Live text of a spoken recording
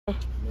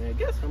Man,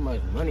 guess how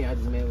much money I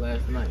just made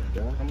last night,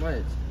 bro? How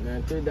much?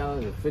 Man,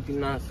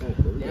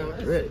 $3.59. Damn,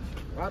 that's rich.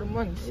 A lot of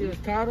money. You see it's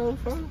tired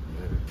of, bro?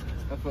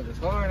 That fucker's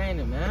hard,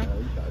 ain't it, man?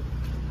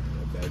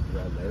 Okay, do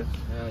that later.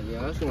 Hell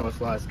yeah, let's go on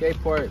slide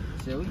skateboard.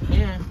 Shit, we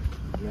can.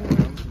 Man,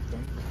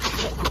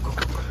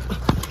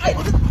 hey,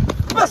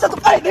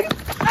 nigga!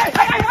 Hey!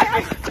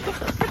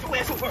 Get your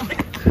ass over,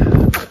 nigga!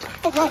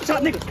 Fuck wrong with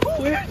y'all, nigga?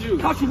 Who is you?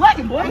 Caught you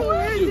lacking, boy. Who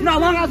is you? You know how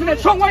long I was in that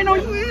trunk waiting on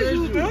you? Who is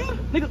you, man?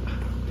 Nigga,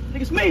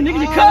 it's me,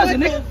 nigga, your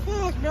cousin, nigga.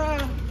 What the fuck,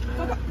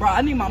 bro? Bro,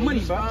 I need my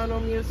money, bro.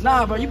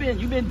 Nah, bro, you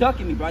been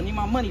ducking me, bro. I need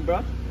my money, bro.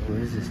 Where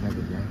is this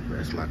nigga, bro?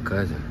 That's my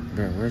cousin.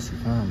 Bro, where's he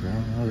from, bro?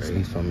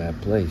 He's from that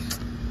place.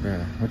 Bro,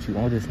 what you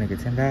owe this nigga?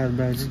 $10,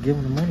 bro. Just give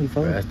him the money,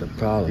 folks. Bro, that's the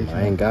problem.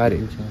 I ain't got it.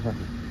 Bro, come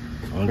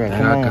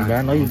on, bro.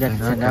 I know you got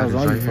the $10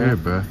 on you, here,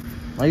 bro. I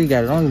know you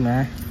got it on you,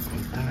 man.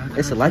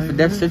 It's a life or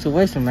death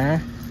situation,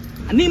 man.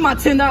 I need my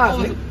 $10,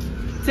 nigga.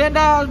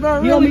 $10, bro.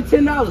 Really? You owe me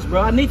 $10,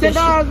 bro. I need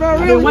 $10, bro.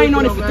 I've been waiting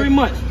on it for 3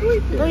 months.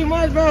 3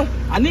 months, bro.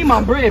 I need my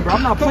bread, bro.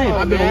 I'm not playing.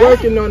 I've been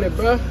working on it,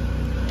 bro.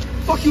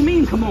 Fuck you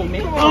mean? Come on,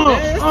 man. Come on.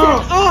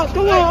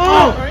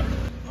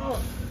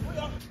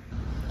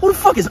 Who the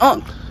fuck is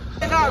Unc?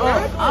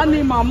 I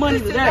need my money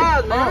today.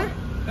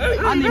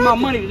 I need my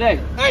money today.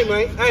 Hey,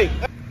 man. Hey.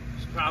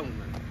 What's the problem,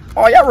 man?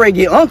 Oh, y'all ready to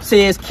get Unc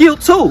says killed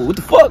too. What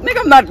the fuck?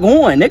 Nigga, I'm not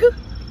going, nigga.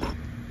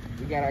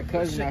 We got our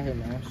cousin out here,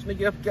 man. This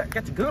nigga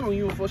got the gun on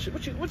you for shit.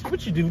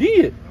 What you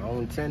did? I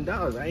own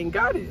 $10. I ain't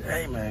got it.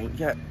 Hey, man, you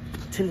got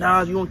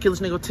 $10. You want to kill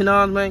this nigga with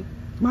 $10, man?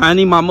 Man, I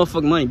need my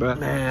motherfucking money, bro.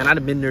 Man, I'd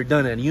have been there,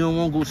 done that. You don't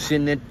want to go sit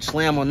in that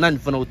slam on nothing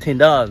for no $10.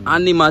 Man. I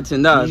need my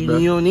 $10, bro.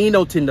 You don't need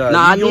no $10. Nah,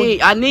 I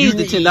need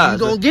the $10. You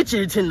gonna get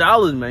you the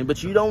 $10, man,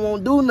 but you don't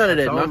want to do none of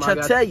that. Man. I'm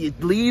trying to tell you,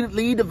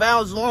 leave the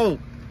vows alone.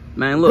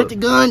 Man, look. Put the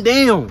gun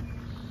down.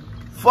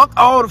 Fuck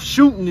all the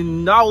shooting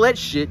and all that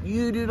shit.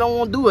 You don't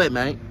want to do it,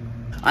 man.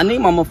 I need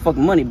my motherfucking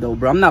money, though,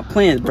 bro. I'm not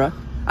playing, bro.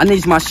 I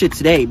need my shit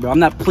today, bro. I'm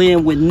not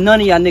playing with none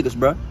of y'all niggas,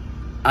 bro.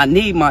 I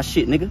need my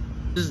shit, nigga.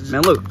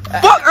 Man, look.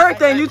 Fuck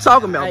everything you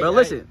talking about, bro.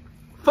 Listen.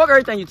 Fuck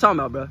everything you talking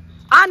about, bro.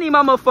 I need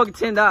my motherfucking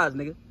 $10,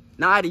 nigga.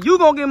 Now, either you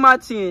gonna get my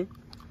 10,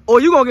 or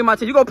you gonna get my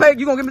 10. You gonna pay?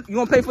 You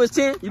gonna pay for his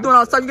 10? You doing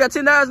all the time? You got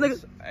 $10,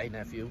 nigga? Hey,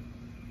 nephew.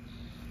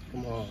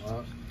 Come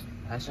on,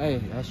 That's on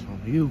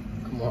you.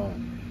 Come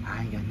on.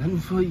 I ain't got nothing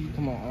for you.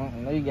 Come on, I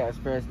know you got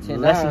spare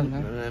 $10,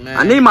 man.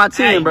 I need my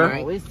 10, bro.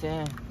 At least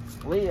 10.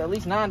 At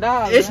least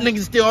 $9. This nigga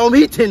still owe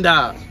me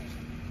 $10.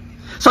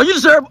 So you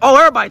deserve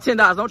everybody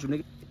 $10, don't you,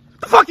 nigga?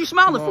 The fuck you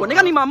smiling for, nigga?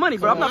 I need my money,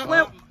 bro. I'm not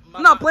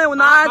playing with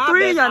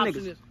three of y'all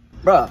niggas.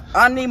 Bro,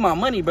 I need my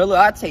money, bro. Look,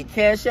 I take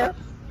Cash App.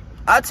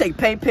 I take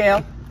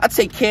PayPal. I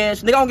take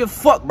cash. Nigga, I don't give a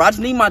fuck, bro. I just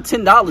need my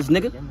 $10,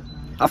 nigga.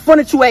 I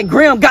fronted you at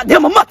Graham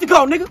goddamn a month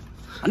ago, nigga.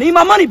 I need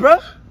my money, bro.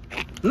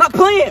 I'm not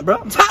playing, bro.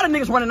 I'm tired of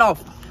niggas running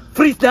off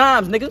for these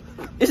dimes, nigga.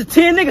 It's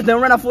 10 niggas that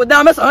run off for a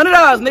dime. That's $100,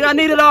 nigga. I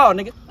need it all,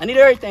 nigga. I need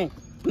everything.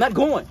 I'm not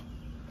going.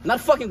 I'm not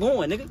fucking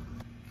going, nigga.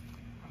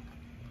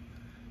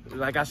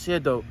 Like I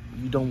said, though,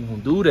 you don't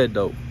want to do that,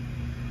 though.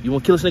 You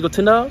want to kill this nigga with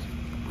 $10?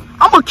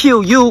 I'm gonna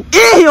kill you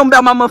and him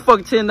about my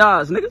motherfucking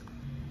 $10, nigga.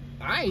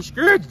 I ain't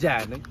scared of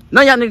that, nigga.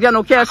 None of y'all niggas got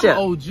no cash yet.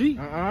 OG.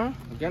 I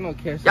got no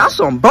cash. Y'all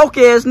some broke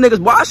ass niggas.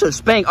 Boy, I should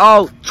spank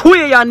all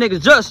 20 of y'all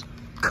niggas just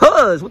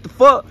cuz. What the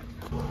fuck?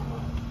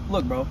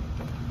 Look, bro.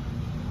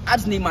 I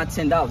just need my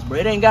 $10, bro.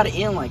 It ain't gotta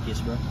end like this,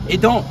 bro. It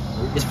don't.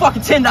 It's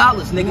fucking $10,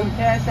 nigga.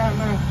 Cash out,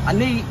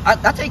 man.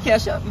 I take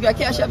cash out. You got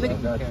cash out,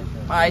 nigga?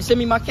 Alright, send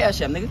me my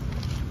cash out, nigga.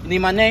 You need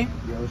my name?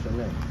 Yeah, what's your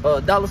name?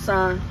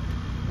 $.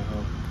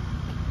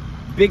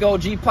 Big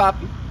OG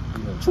Poppy.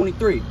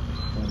 23.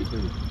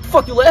 23.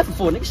 Fuck you laughing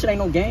for, nigga? Shit ain't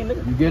no game,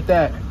 nigga. You get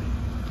that?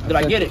 Did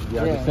I get it?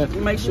 Yeah, Let me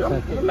make sure.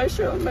 Let me make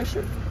sure. Who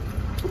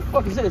the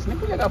fuck is this, nigga?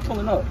 Who I got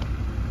pulling up?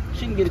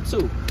 She can get it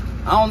too.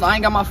 I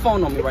ain't got my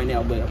phone on me right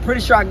now, but I'm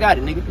pretty sure I got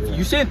it, nigga. Yeah.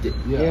 You sent it.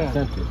 Yeah, I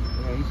sent it.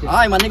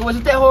 Alright, my nigga,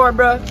 wasn't that hard,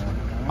 bro?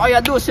 All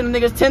y'all do is send the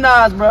niggas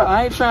 $10, bro.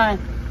 I ain't trying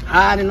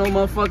hide in no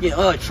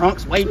motherfucking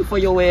trunks waiting for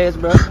your ass,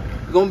 bro.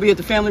 You gonna be at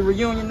the family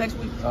reunion next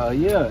week?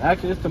 Yeah,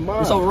 actually it's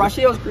tomorrow. It's over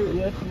Rochelle's crib.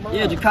 Yeah, tomorrow.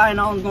 Yeah, Jakai and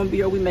all is gonna be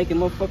here. We making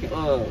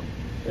motherfucking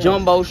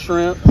jumbo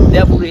shrimp,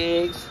 deviled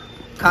eggs,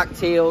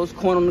 cocktails,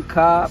 corn on the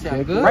cob.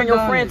 Bring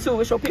your friend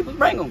too. It's your people.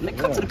 Bring them. Nigga,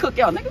 come to the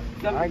cookout, nigga.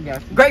 I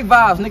got you. Great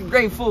vibes, nigga.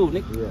 Great food,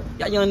 nigga.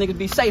 Yeah. Y'all young niggas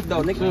be safe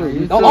though, nigga.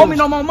 Sure, Don't owe me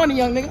no more money,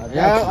 young nigga.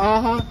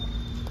 Yeah,